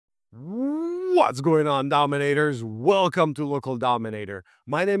What's going on, Dominators? Welcome to Local Dominator.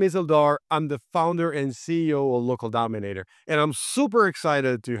 My name is Eldar. I'm the founder and CEO of Local Dominator, and I'm super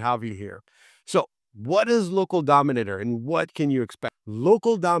excited to have you here. So, what is Local Dominator and what can you expect?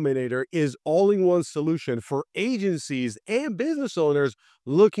 Local Dominator is all-in-one solution for agencies and business owners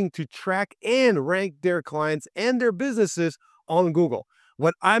looking to track and rank their clients and their businesses on Google.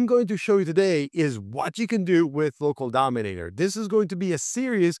 What I'm going to show you today is what you can do with Local Dominator. This is going to be a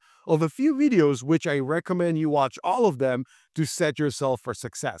series of a few videos which I recommend you watch all of them to set yourself for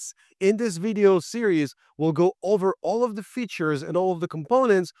success. In this video series, we'll go over all of the features and all of the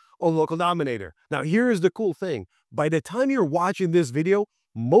components of Local Dominator. Now, here is the cool thing. By the time you're watching this video,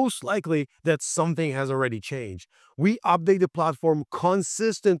 most likely that something has already changed. We update the platform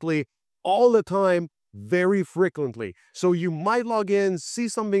consistently all the time, very frequently. So you might log in, see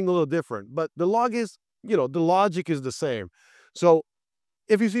something a little different, but the logic is the same. So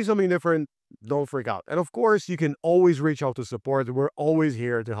if you see something different, don't freak out. And of course, you can always reach out to support. We're always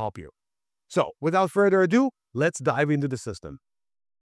here to help you. So without further ado, let's dive into the system.